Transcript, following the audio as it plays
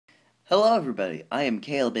Hello everybody, I am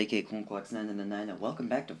Caleb aka CloneClox999 and welcome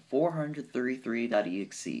back to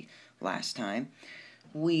 433.exe. Last time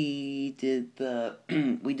we did the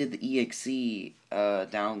exe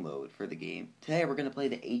download for the game. Today we're gonna play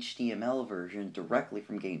the HTML version directly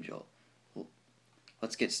from GameJolt.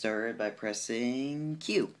 Let's get started by pressing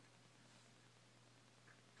Q.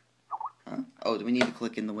 Huh? Oh, do we need to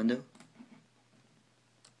click in the window?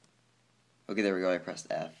 Okay, there we go, I pressed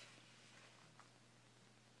F.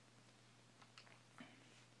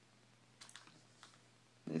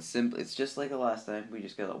 It's simple. It's just like the last time. We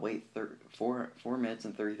just gotta wait 4 minutes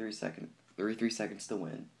and 33 seconds to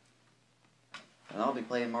win. And I'll be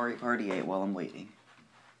playing Mario Party 8 while I'm waiting.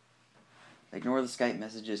 Ignore the Skype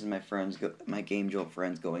messages and my Game Jolt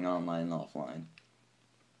friends going online and offline.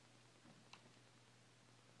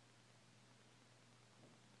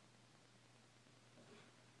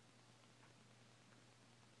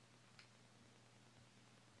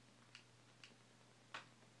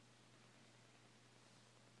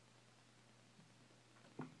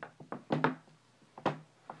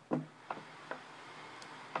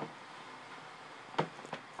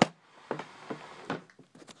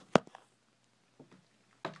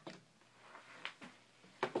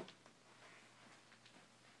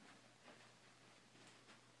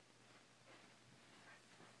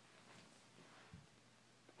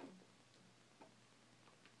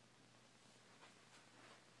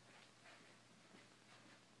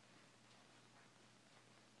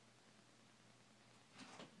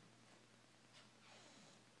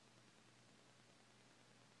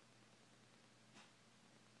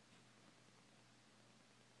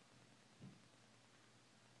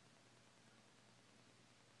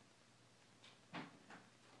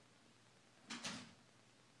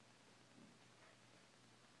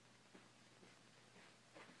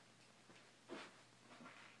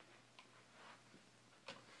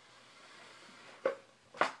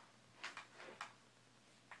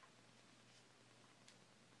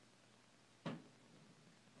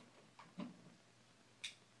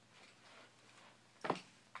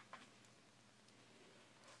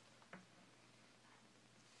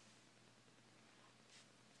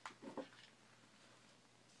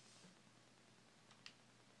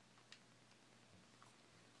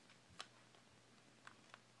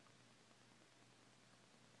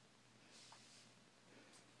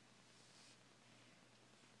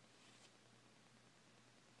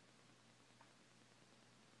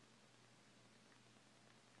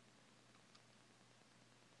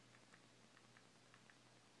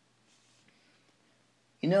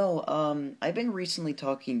 I've been recently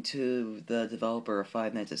talking to the developer of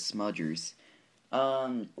Five Nights at Smudgers.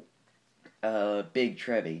 Um, Big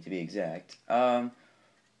Trevi to be exact.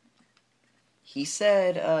 He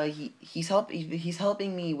said he's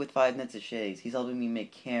helping me with Five Nights at Shades. He's helping me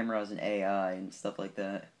make cameras and AI and stuff like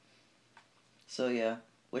that. So yeah,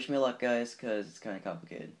 wish me luck, guys, cause it's kind of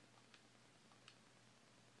complicated.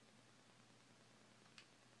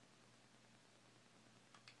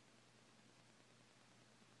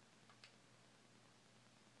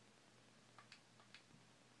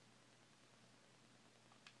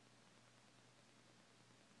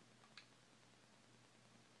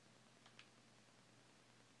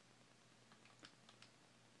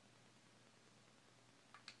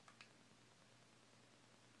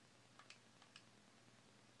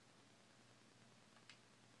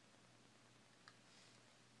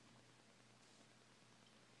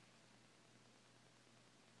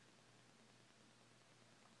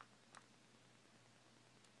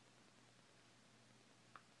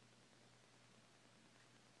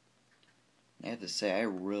 I have to say, I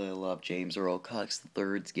really love James Earl Cox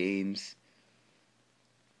III's games.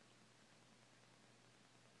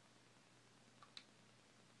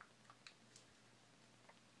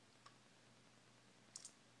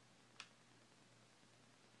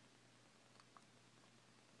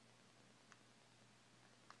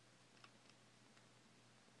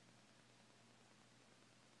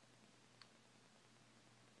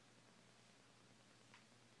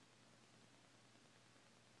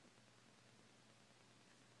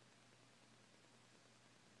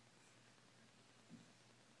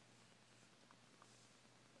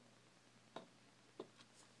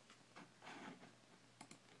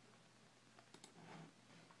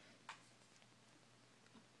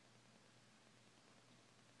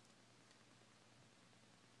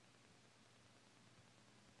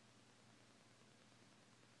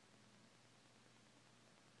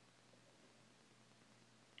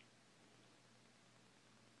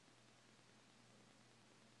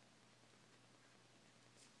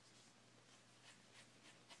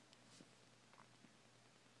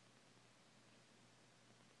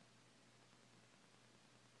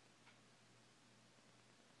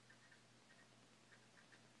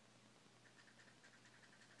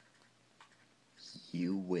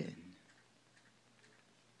 you win.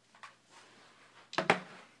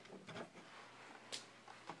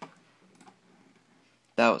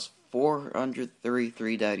 That was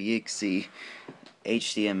 433.exe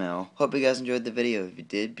HTML. Hope you guys enjoyed the video. If you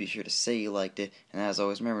did, be sure to say you liked it. And as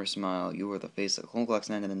always, remember to smile. You are the face of CloneClox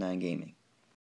 9 and the 9 Gaming.